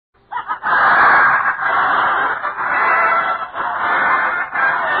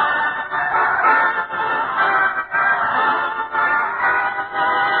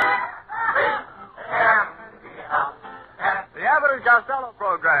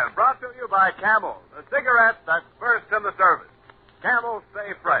by Camel, the cigarette that's first in the service. Camels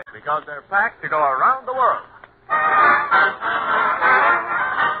stay fresh because they're packed to go around the world.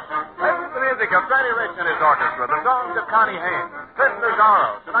 This is the music of Freddie Rich and his orchestra, the songs of Connie Haynes, Chris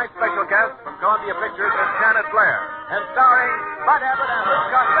Nazaro. Tonight's special guest from Columbia Pictures is Janet Blair, and starring Bud Abbott and Lou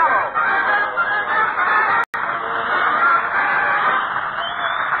Costello.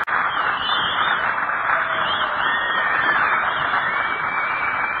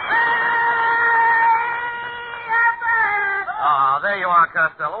 There you are,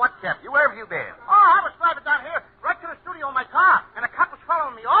 Costello. What kept you? Where have you been? Oh, I was driving down here right to the studio in my car, and a cop was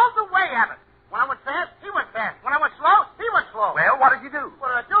following me all the way, Abbott. When I went fast, he went fast. When I went slow, he went slow. Well, what did you do?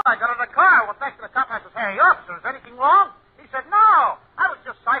 What did I do? I got in the car. Well, thanks to the cop, I said, "Hey, officer, is anything wrong?" He said, "No. I was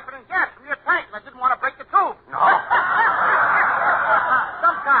just siphoning gas from your tank, and I didn't want to break the tube." No.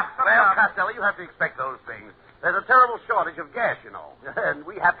 Some cops. Well, Costello, you have to expect those things. There's a terrible shortage of gas, you know, and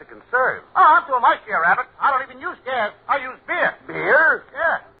we have to conserve. Oh, I'm doing my share, Abbott. I don't even use gas. I use beer. Beer?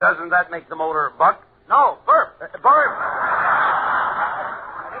 Yeah. Doesn't that make the motor buck? No, burp. Burp.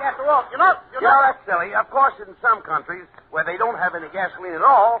 Ain't after all, you know. Yeah, that's silly. Of course, in some countries where they don't have any gasoline at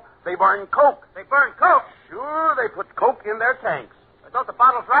all, they burn coke. They burn coke. Sure, they put coke in their tanks. Don't the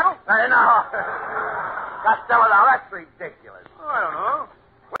bottles rattle? No. Costello, now that's ridiculous. Oh, I don't know.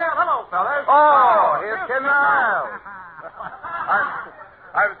 Well, hello, fellas. Oh, here's Ken Niles.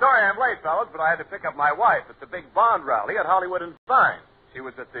 I'm sorry I'm late, fellas, but I had to pick up my wife at the big Bond rally at Hollywood and Vine. She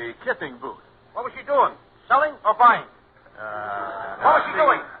was at the kissing booth. What was she doing? Selling or buying? What was she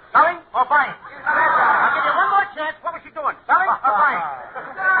doing? Selling or buying? I'll give you one more chance. What was she doing? Selling or buying?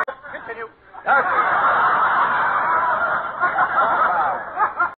 Continue.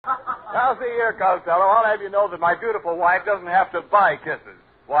 Now, see here, Costello, I'll have you know that my beautiful wife doesn't have to buy kisses.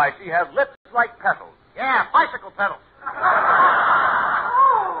 Why, she has lips like petals. Yeah, bicycle pedals. Oh,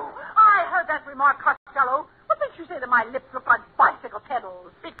 I heard that remark, Costello. What makes you say that my lips look like bicycle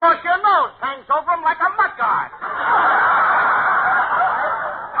pedals? Because your nose hangs over them like a mudguard.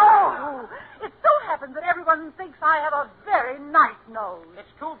 Oh, it so happens that everyone thinks I have a very nice nose.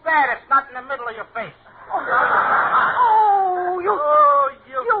 It's too bad it's not in the middle of your face. Oh, you...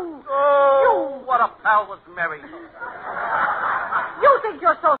 What a pal was Mary. You think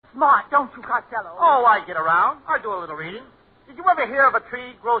you're so smart, don't you, Costello? Oh, I get around. I do a little reading. Did you ever hear of a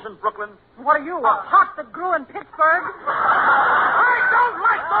tree grows in Brooklyn? What are you, a pot that grew in Pittsburgh? I don't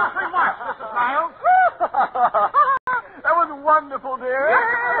like those remarks, Mrs. Niles. That was wonderful, dear.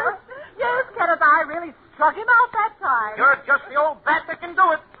 Yes, Kenneth, I really struck him out that time. You're just the old bat that can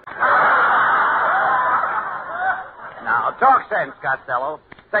do it. Now, talk sense, Costello.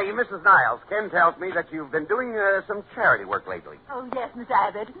 Say, Mrs. Niles, Ken tells me that you've been doing some charity work lately. Oh, yes, Miss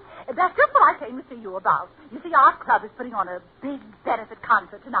Abbott. That's just what I came to see you about. You see, our club is putting on a big benefit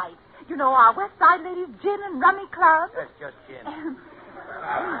concert tonight. You know, our West Side Ladies Gin and Rummy Club. That's just gin.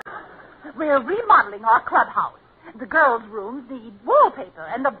 We're remodeling our clubhouse. The girls' rooms need wallpaper,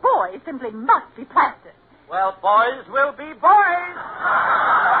 and the boys simply must be plastered. Well, boys will be boys.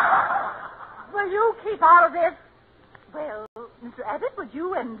 Will you keep out of this? Well, Mr. Abbott, would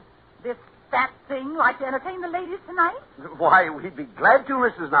you and this fat thing like to entertain the ladies tonight? Why, we'd be glad to,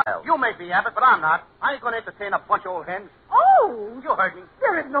 Mrs. Niles. You may be, Abbott, but I'm not. I ain't going to entertain a bunch of old hens. Oh! You heard me.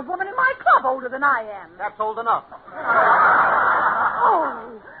 There isn't a woman in my club older than I am. That's old enough.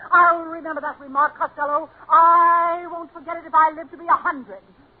 Oh, I'll remember that remark, Costello. I won't forget it if I live to be 100.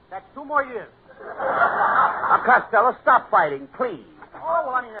 That's 2 more years. Now, Costello, stop fighting, please. Oh,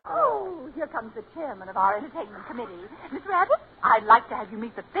 well, I mean... Oh, here comes the chairman of our entertainment committee. Mr. Abbott, I'd like to have you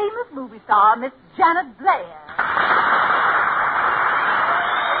meet the famous movie star, Miss Janet Blair.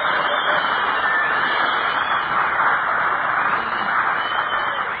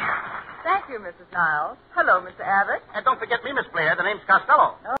 Thank you, Mrs. Niles. Hello, Mr. Abbott. And don't forget me, Miss Blair. The name's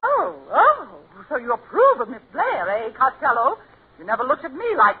Costello. Oh, so you approve of Miss Blair, eh, Costello? You never looked at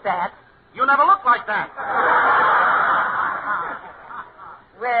me like that. You never looked like that.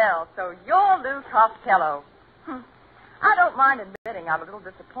 Well, so you're Lou Costello. I don't mind admitting I'm a little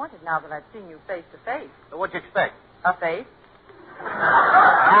disappointed now that I've seen you face to face. So what'd you expect? A face?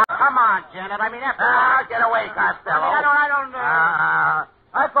 Now, come on, Janet. I mean, after... Get away, Costello. I don't...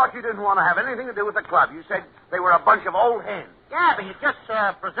 I thought you didn't want to have anything to do with the club. You said they were a bunch of old hens. Yeah, but you just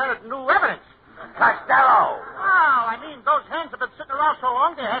presented new evidence. Costello! Well, I mean, those hens have been sitting around so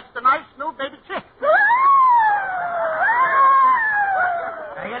long, they hatched a nice new baby chick.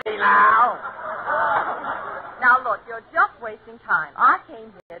 Steady now. Now, look, you're just wasting time. I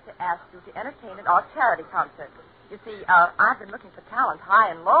came here to ask you to entertain at our charity concert. You see, I've been looking for talent high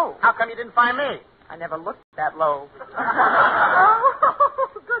and low. How come you didn't find me? I never looked that low.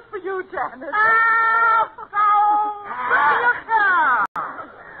 Oh, good for you, Jack.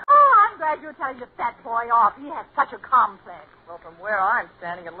 such a complex? Well, from where I'm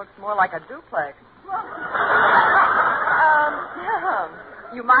standing, it looks more like a duplex.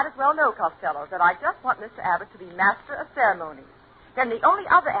 You might as well know, Costello, that I just want Mr. Abbott to be master of ceremonies. Then the only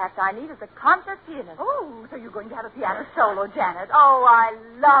other act I need is a concert pianist. Oh, so you're going to have a piano solo, Janet. Oh, I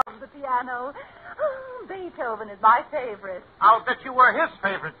love the piano. Oh, Beethoven is my favorite. I'll bet you were his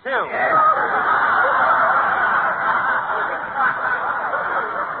favorite, too.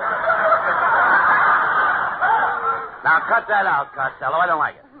 Now, cut that out, Costello. I don't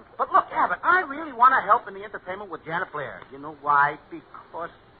like it. But look, Abbott, I really want to help in the entertainment with Janet Blair. You know why? Because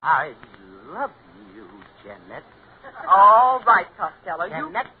I love you, Janet. All right, Costello.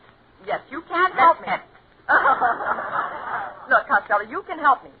 Janet? Yes, you can't help me. Look, Costello, you can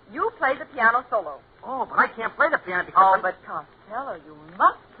help me. You play the piano solo. Oh, but I can't play the piano because Oh, but Costello, you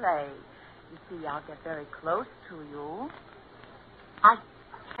must play. You see, I'll get very close to you. I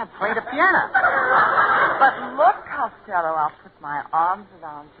can't play the piano. But look, Costello, I'll put my arms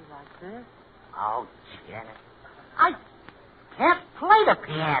around you like this. Oh, Janet. I can't play the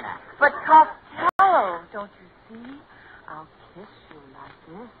piano. But, Costello, don't you see? I'll kiss you like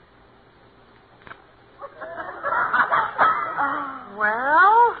this.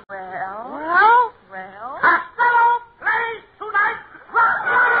 Well? Costello-Playing tonight.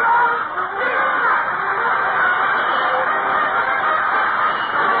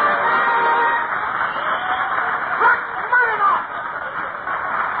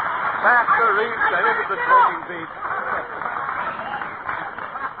 Past the reefs and into the smoking beach.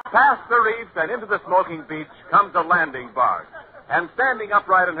 Past the reefs and into the smoking beach comes a landing barge. And standing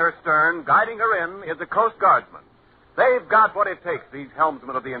upright in her stern, guiding her in, is a Coast Guardsman. They've got what it takes, these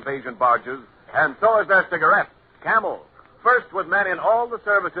helmsmen of the invasion barges, and so is their cigarette, Camel. First with men in all the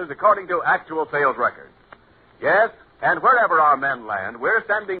services according to actual sales records. Yes, and wherever our men land, we're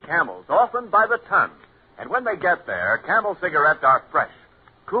sending Camels, often by the ton. And when they get there, Camel cigarettes are fresh,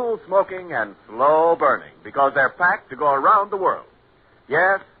 cool smoking, and slow burning, because they're packed to go around the world.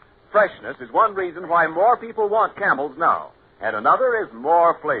 Yes, freshness is one reason why more people want Camels now. And another is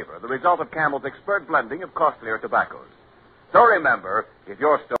more flavor, the result of Camel's expert blending of costlier tobaccos. So remember, if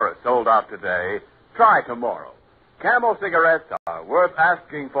your store is sold out today, try tomorrow. Camel cigarettes are worth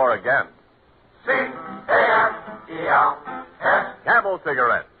asking for again. C-A-M-E-L-S. Camel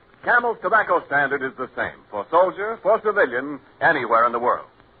cigarettes. Camel's tobacco standard is the same for soldier, for civilian, anywhere in the world.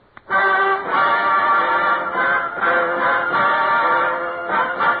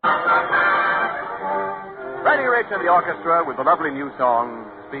 Freddie Rich and the orchestra with the lovely new song,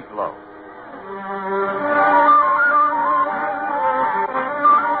 Speak Low.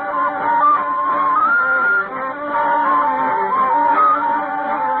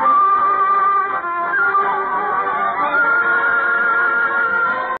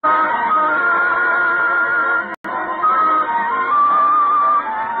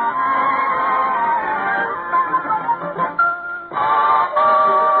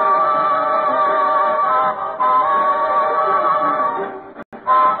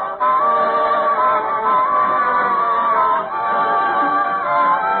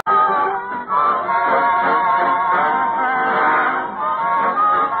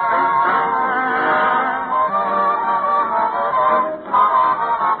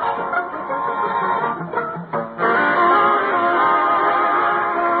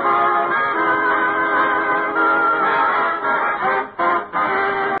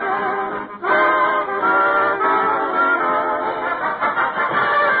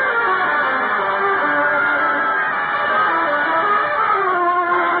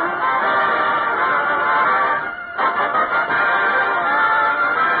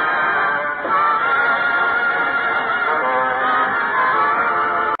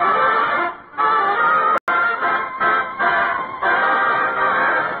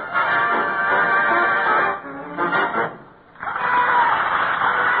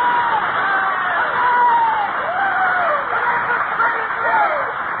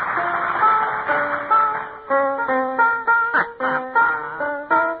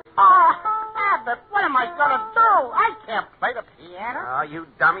 You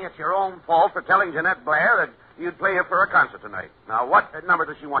dummy, it's your own fault for telling Jeanette Blair that you'd play her for a concert tonight. Now, what number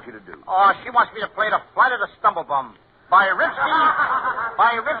does she want you to do? Oh, she wants me to play the Flight of the Stumblebum by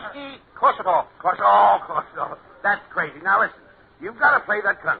Rimsky-Korsakov. Korsakov. That's crazy. Now, listen. You've got to play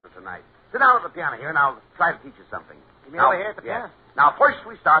that concert tonight. Sit down at the piano here, and I'll try to teach you something. You mean over here at the piano? Now, first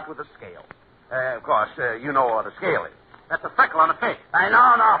we start with the scale. Of course, you know what a scale is. That's a freckle on a pig. I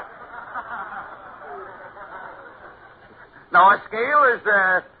know. Now, a scale is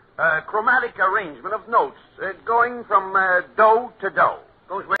a chromatic arrangement of notes going from do to do.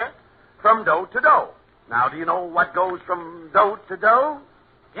 Goes where? From do to do. Now, do you know what goes from do to do?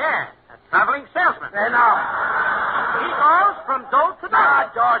 Yeah, a traveling salesman. No. He goes from do to do.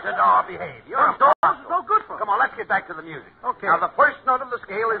 George, no, behave. You're a From do fossil. is no good for him. Come on, let's get back to the music. Okay. Now, the first note of the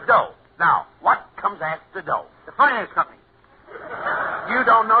scale is do. Now, what comes after do? The finance company. You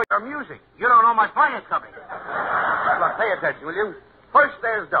don't know your music. You don't know my finance company. Look, pay attention, will you? First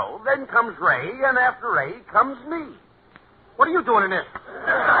there's do, then comes Ray, and after Ray comes me. What are you doing in this?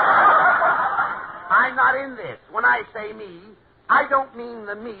 I'm not in this. When I say me, I don't mean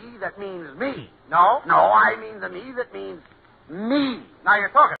the me that means me. No? No, I mean the me that means me. Now you're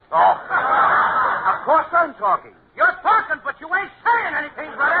talking. Oh. Of course I'm talking. You're talking, but you ain't saying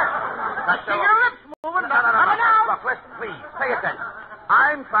anything, brother. I see your lips moving. No. Coming out. Look, listen, please. Pay attention.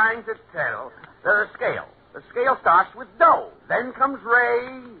 I'm trying to tell the scale. The scale starts with do. Then comes Ray,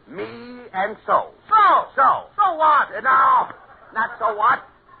 me, and so. So what? No, not so what.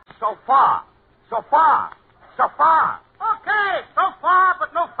 So far. Okay, so far,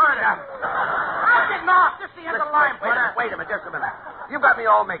 but no further. I'm getting off. This is the end of the line, brother. Wait a minute, just a minute. You got me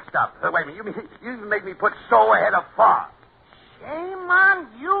all mixed up. Wait a minute. You make me put so ahead of far. Shame on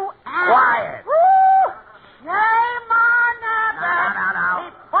you, Abbott. Quiet. Woo! Shame on Abbott. No.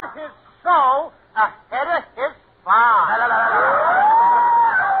 He put his so ahead of his far. No.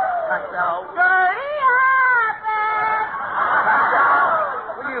 Costello. Dirty Abbott.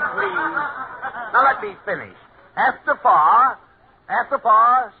 Will you please? Now let me finish. After far,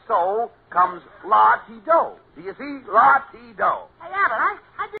 so comes la-ti-do. Do you see? La-ti-do. Hey, Abbott,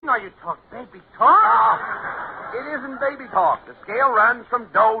 I didn't know you talked baby talk. Oh, it isn't baby talk. The scale runs from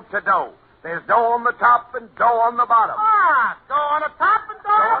do to do. There's do on the top and do on the bottom. Do on the top and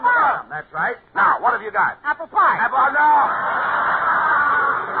do on the bottom. That's right. Now, what have you got? Apple pie. No.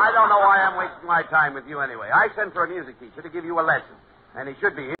 I don't know why I'm wasting my time with you anyway. I sent for a music teacher to give you a lesson, and he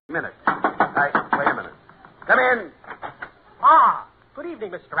should be here in a minute. Wait a minute. Come in. Good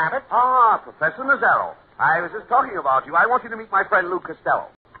evening, Mr. Abbott. Professor Nazaro. I was just talking about you. I want you to meet my friend Lou Costello.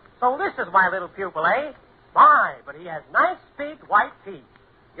 So this is my little pupil, eh? My, but he has nice big white teeth.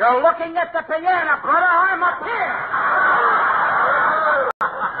 You're looking at the piano, brother. I'm up here.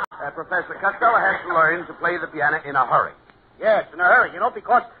 Professor Costello has to learn to play the piano in a hurry. Yes, in a hurry,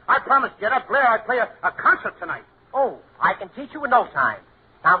 because I promised you that Blair I'd play a concert tonight. Oh, I can teach you in no time.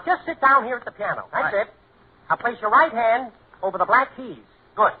 Now, just sit down here at the piano. That's it. Now, place your right hand over the black keys.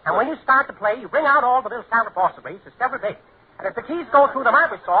 Good. And when you start to play, you bring out all the little sound apostrophes to every beat. And if the keys go through the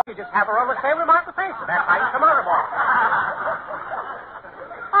marble saw, you just have a rubber same remark to face it. That's how you come out of all.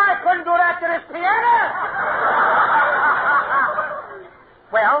 I couldn't do that to this piano.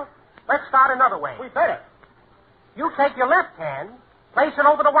 Well, let's start another way. We better. You take your left hand, place it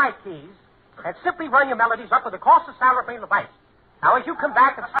over the white keys, and simply run your melodies up with the Costello-Playing device. Now, as you come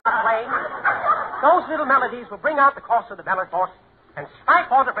back and start playing, those little melodies will bring out the course of the ballad force and strike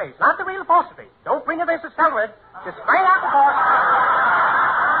all the phrase, not the real apostrophe. Don't bring it as a celebrate, just straight out the course.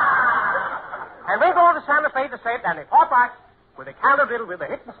 And ring all the sound of fade the same, and the four parts with the counter riddle with the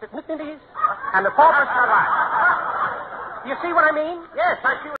hit and sit and the four parts are right. You see what I mean? Yes,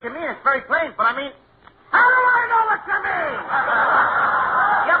 I see what you mean. It's very plain, but I mean, how do I know what you mean?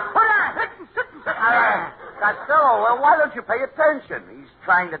 You put a hit and sit and Costello, well, why don't you pay attention? He's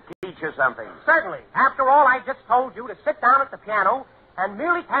trying to teach you something. Certainly. After all, I just told you to sit down at the piano and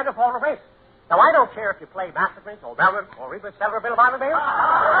merely kind of follow the race. Now, I don't care if you play Masterprince or Belvin or Reba Celebrate Bonneville.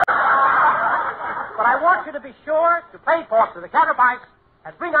 But I want you to be sure to play force to the counterparts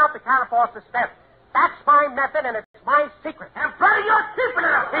and bring out the counterforce to step. That's my method, and it's my secret. And brother, you're keeping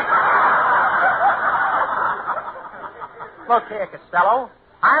it a secret. Look here, Costello.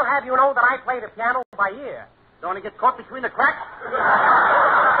 I'll have you know that I play the piano by ear. Don't he get caught between the cracks?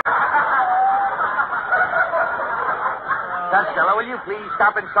 Costello, will you please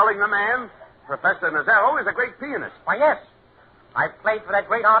stop insulting the man? Professor Nazaro is a great pianist. Why, yes. I've played for that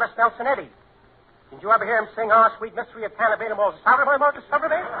great artist, Nelson Eddy. Did you ever hear him sing Our Sweet Mystery of Canterbury Or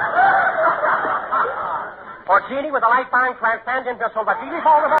Genie with a light bound transcendent vessel, but really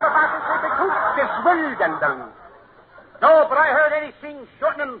fall of other passions with the coop is wilden. No, but I heard Eddie sing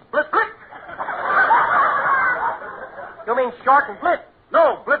shortening blip blip. You mean short and blip?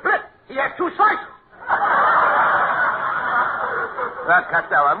 No, blip blip. He has two slices.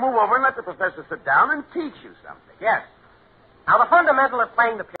 Costello, move over and let the professor sit down and teach you something. Yes. Now, the fundamental of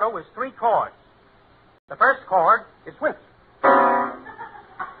playing the piano is three chords. The first chord is wince.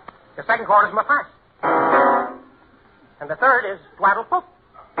 The second chord is mafas. And the third is guadalupe.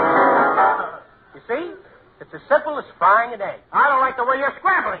 You see? It's as simple as frying an egg. I don't like the way you're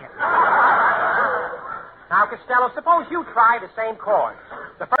scrambling it. Now, Costello, suppose you try the same chords.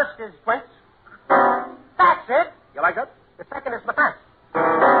 The first is wince. That's it. You like it? The second is my best.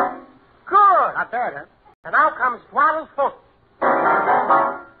 Good. Not bad, huh? And now comes Twaddle Foot.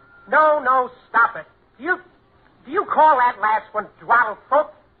 No, stop it. Do you call that last one Twaddle Foot?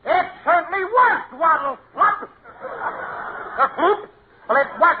 It certainly was Twaddle Foot. Well, it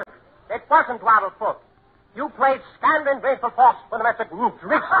wasn't. It wasn't Twaddle Foot. You played Scandin Grateful Force when the message moved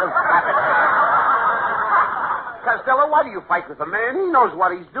recently. Costello, why do you fight with the man? He knows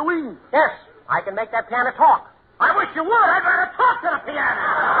what he's doing. Yes, I can make that piano talk. I wish you would. I'd rather talk to the piano.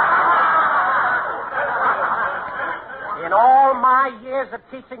 In all my years of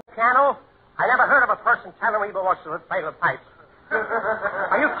teaching piano, I never heard of a person telling me more to play the pipes.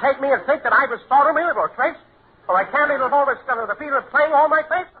 Now, you take me and think that I was Stormy or Trace, or I can't even hold the field of playing all my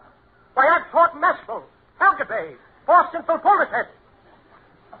face? Why, I've taught Mescal, Helgabay, Boston Fulpulitech.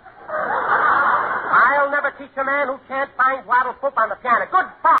 I'll never teach a man who can't find Twaddle Foot on the piano.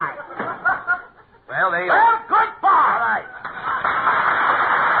 Goodbye. Well, there you Well, goodbye. All right.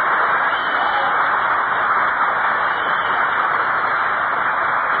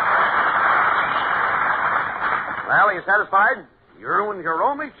 Well, are you satisfied? You ruined your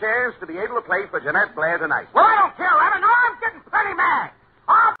only chance to be able to play for Jeanette Blair tonight. Well, I don't care, Abbott. No, I'm getting plenty mad.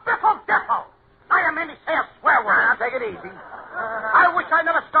 Oh, biffle. Now you made me say a swear word. Now, take it easy. I wish I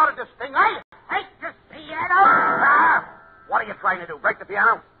never started this thing. I hate this piano. What are you trying to do? Break the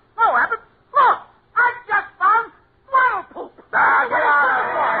piano? No, Abbott. Look, I just found Twaddle Poop. Get out of here.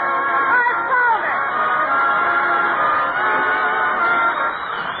 I found it.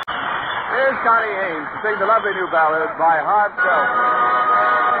 Here's Connie Haynes to sing the lovely new ballad, My Heart Tells Me.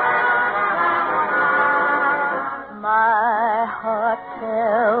 My heart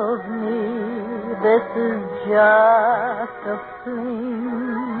tells me this is just a fling.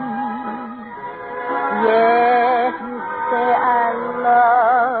 Yet you say I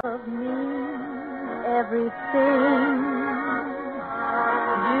love me, everything.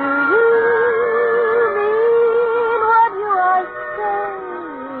 Do you mean what you are saying?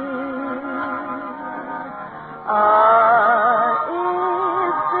 Or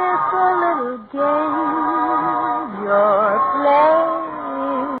is this a little game you're playing?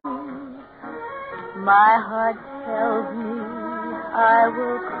 My heart tells me I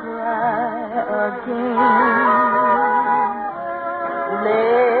will cry again.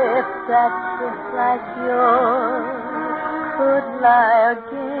 Lips that kiss like yours could lie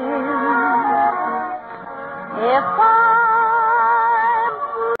again. If I'm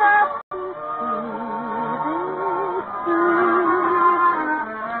left to see this,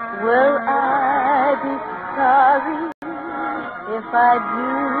 will I be sorry if I do?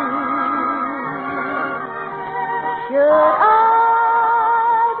 Should I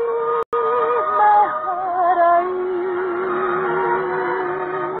leave my heart on you?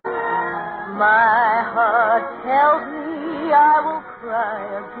 My heart tells me I will cry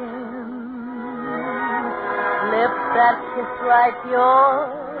again. Lips that kiss like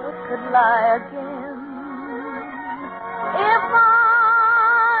yours could lie again. If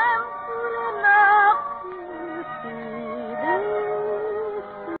I'm fool enough to see this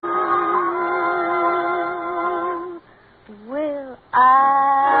through, will I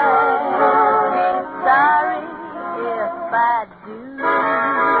be sorry if I do?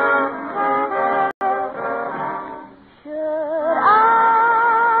 Should I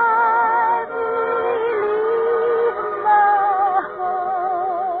believe my heart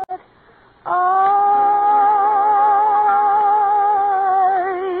on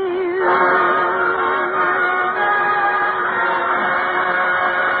you?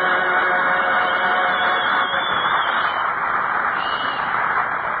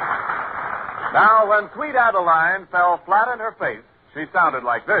 Now, when Sweet Adeline fell flat on her face, she sounded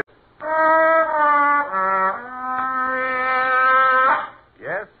like this.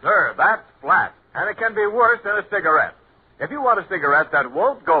 Yes, sir, that's flat. And it can be worse than a cigarette. If you want a cigarette that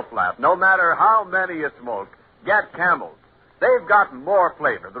won't go flat, no matter how many you smoke, get Camels. They've got more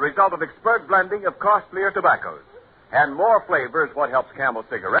flavor, the result of expert blending of costlier tobaccos. And more flavor is what helps Camel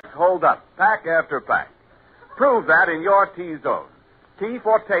cigarettes hold up, pack after pack. Prove that in your T-zone. T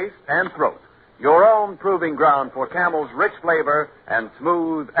for taste and throat. Your own proving ground for Camel's rich flavor and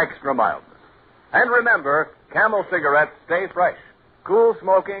smooth extra mildness. And remember, Camel cigarettes stay fresh, cool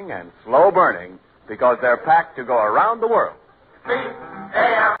smoking and slow burning because they're packed to go around the world. C-A-M-E-L-S.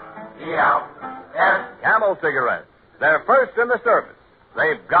 Camel cigarettes. They're first in the service.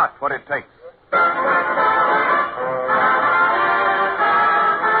 They've got what it takes.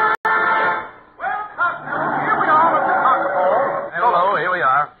 Well, Costello, here we are at the concert hall. Hello, here we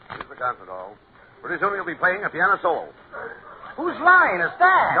are. Here's the concert hall. Pretty soon you'll be playing a piano solo. Whose line is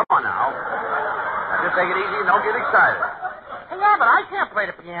that? Come on now. Just take it easy and don't get excited. Hey, Abbott, I can't play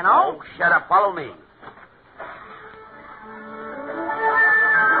the piano. Oh, shut up. Follow me.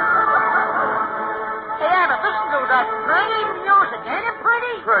 Hey, Abbott, listen to that pretty music. Ain't it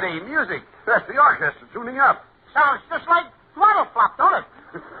pretty? Pretty music. That's the orchestra tuning up. Sounds just like Throttle Flop, don't it?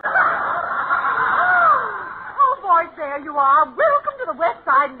 Oh, boys, there you are. Welcome to the West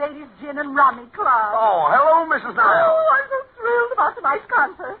Side Ladies Gin and Rummy Club. Oh, hello, Mrs. Niles. Oh, I'm so thrilled about tonight's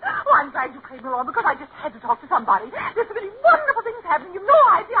concert. Oh, I'm glad you came along because I just had to talk to somebody. There's so many wonderful things happening. You've no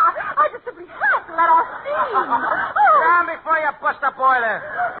idea. I just simply have to let off steam. Oh. Down before you bust a boiler.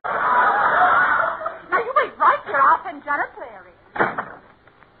 Now, you wait right here. I'll send Janet Blair in.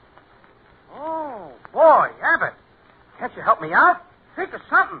 Oh, boy, Abbott. Can't you help me out? Think of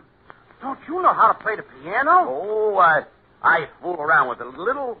something. Don't you know how to play the piano? Oh, I fool around with it a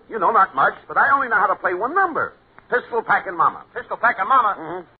little. You know, not much, but I only know how to play one number. Pistol Packin' Mama. Pistol Packin' Mama?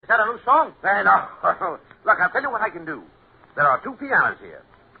 Mm-hmm. Is that a new song? No. Look, I'll tell you what I can do. There are two pianos here.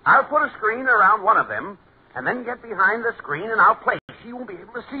 I'll put a screen around one of them, and then get behind the screen, and I'll play. She won't be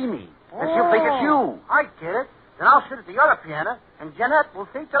able to see me, and she'll think it's you. I get it. Then I'll sit at the other piano, and Jeanette will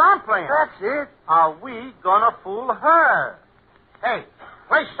think that I'm playing. That's it. Are we gonna fool her? Hey,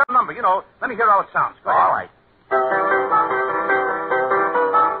 play some number, you know. Let me hear how it sounds. Go ahead. All right.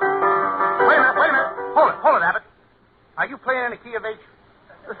 Wait a minute. Hold it, Abbott. Are you playing in the key of H? H?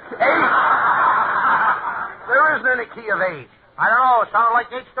 There isn't any key of H. I don't know. It sounded like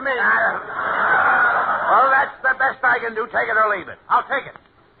H to me. Well, that's the best I can do. Take it or leave it. I'll take it.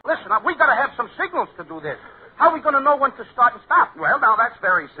 Listen, we got to have some signals to do this. How are we going to know when to start and stop? Well, now, that's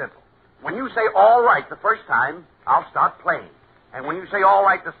very simple. When you say all right the first time, I'll start playing. And when you say all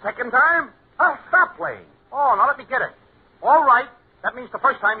right the second time, I'll stop playing. Oh, now let me get it. All right, that means the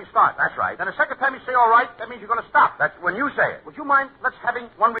first time you start. That's right. Then the second time you say all right, that means you're going to stop. That's when you say it. Would you mind let's having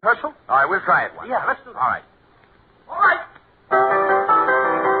one rehearsal? All right, we'll try it once. Yeah, let's do that. All right. All right.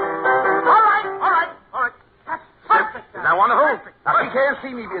 All right. That's perfect. Isn't that wonderful? Perfect. Now, she can't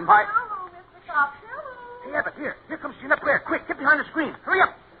see me being by... Hello, Mr. Costello. Hey, Abbott, here comes Jeanette Blair. Quick, get behind the screen. Hurry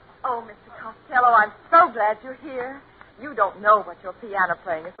up. Oh, Mr. Costello, I'm so glad you're here. You don't know what your piano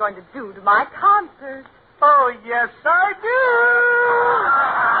playing is going to do to my concert. Oh, yes, I do.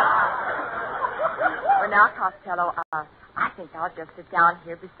 Well, now, Costello, I think I'll just sit down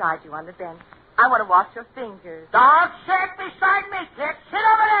here beside you on the bench. I want to wash your fingers. Don't sit beside me, kid. Sit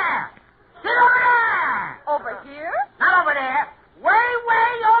over there. Sit over there. Over here? Not over there. Way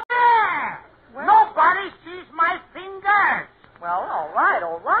over there. Where? Nobody sees my fingers. Well, all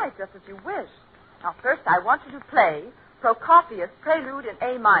right, just as you wish. Now, first, I want you to play Prokofie's Prelude in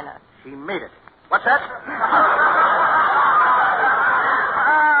A minor. She made it. What's that?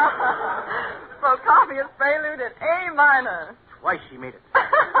 Prokofie's Prelude in A minor. Twice she made it.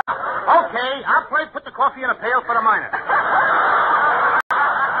 Okay, I'll play Put the Coffee in a Pail for the minor.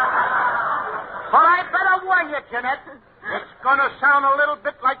 But I better warn you, Jeanette. It's going to sound a little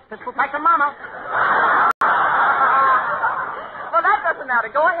bit like Pistol Packin' Mama. Well, that doesn't matter.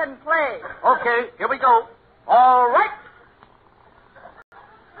 Go ahead and play. Okay, here we go. All right.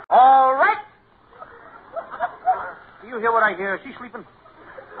 All right. Do you hear what I hear? Is she sleeping?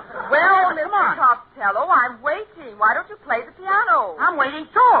 Well, Come Mr. on. Costello, I'm waiting. Why don't you play the piano? I'm waiting,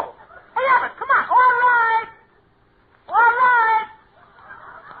 too. Hey, Abbott, come on. All right. All right.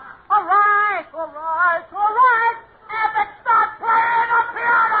 All right. All right. All right. Abbott, start playing the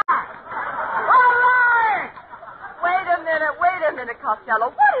piano. All right. Wait a minute, Costello.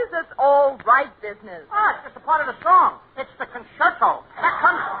 What is this all right business? Ah, it's just a part of the song. It's the concerto. That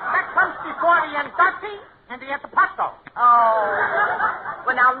comes before the andante and the antipasto. Oh.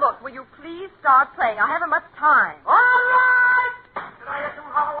 Well, now, look, will you please start playing? I haven't much time. All right. Did I hear some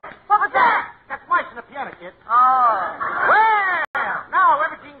hollow? What was that? That's mice in the piano, kid. Oh. Well, now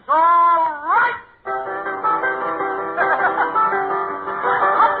everything's all right.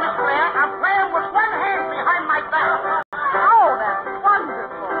 Look, Miss Blair, I'm playing with one hand behind my back. Oh, that's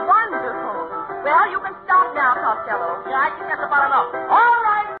wonderful, wonderful. Well, you can stop now, Costello. Yeah, I think that's about enough. All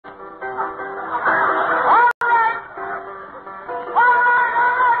right. All right. All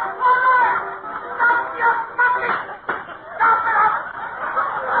right. Stop your fucking. Stop it up.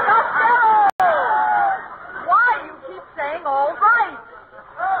 Costello! Why do you keep saying all right?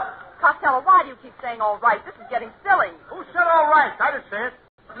 Costello, why do you keep saying all right? This is getting silly. Who said all right? I didn't say it.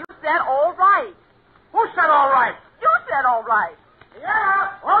 You said all right. Who said all right? You said all right.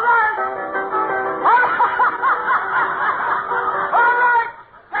 Yeah, all right. All right.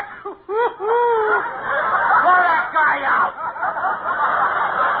 Throw that guy out.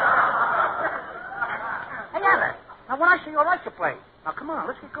 Hey, Abbott. Now, when I say all right, you play. Now, come on,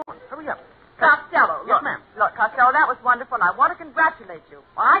 let's get going. Hurry up. Costello, Yes, look. ma'am. Look, Costello, that was wonderful, and I want to congratulate you.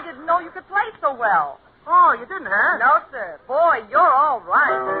 I didn't know you could play so well. Oh, you didn't, huh? No, sir. Boy, you're all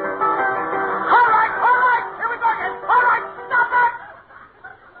right. All right. Here we go again. All right, stop it.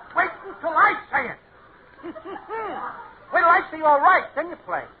 Wait until I say it. Wait till I say all right, then you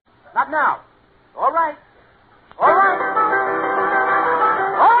play. Not now. All right. All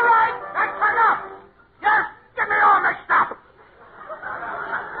right, that's enough. Yes, get me all mixed up.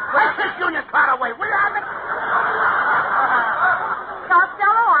 Take this union card away. We have it.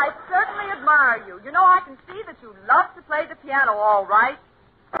 Costello, I certainly admire you. You know, I can see that you love to play the piano all right.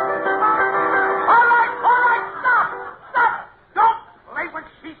 All right, stop. Don't play when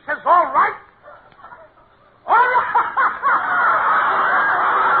she says all right. All right.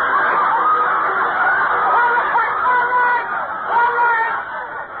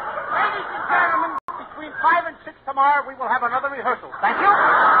 Ladies and gentlemen, between 5 and 6 tomorrow, we will have another rehearsal. Thank you.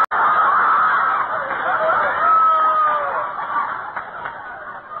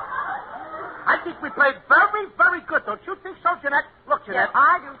 I think we played very, very good. Don't you think so, Jeanette? Look, Yes, Jeanette.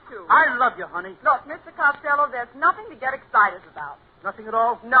 I do, too. I love you, honey. Look, Mr. Costello, there's nothing to get excited about. Nothing at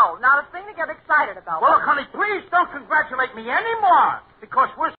all? No, not a thing to get excited about. Well, look, honey, please don't congratulate me anymore, because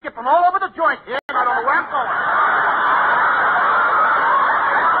we're skipping all over the joint here, and I don't know where I'm going.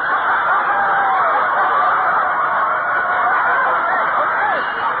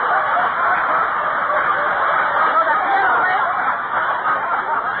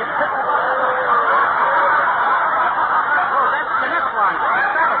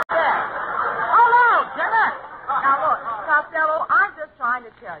 To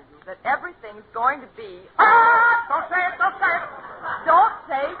tell you that everything's going to be... Ah! Don't say it! Don't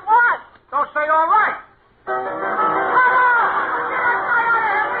say what?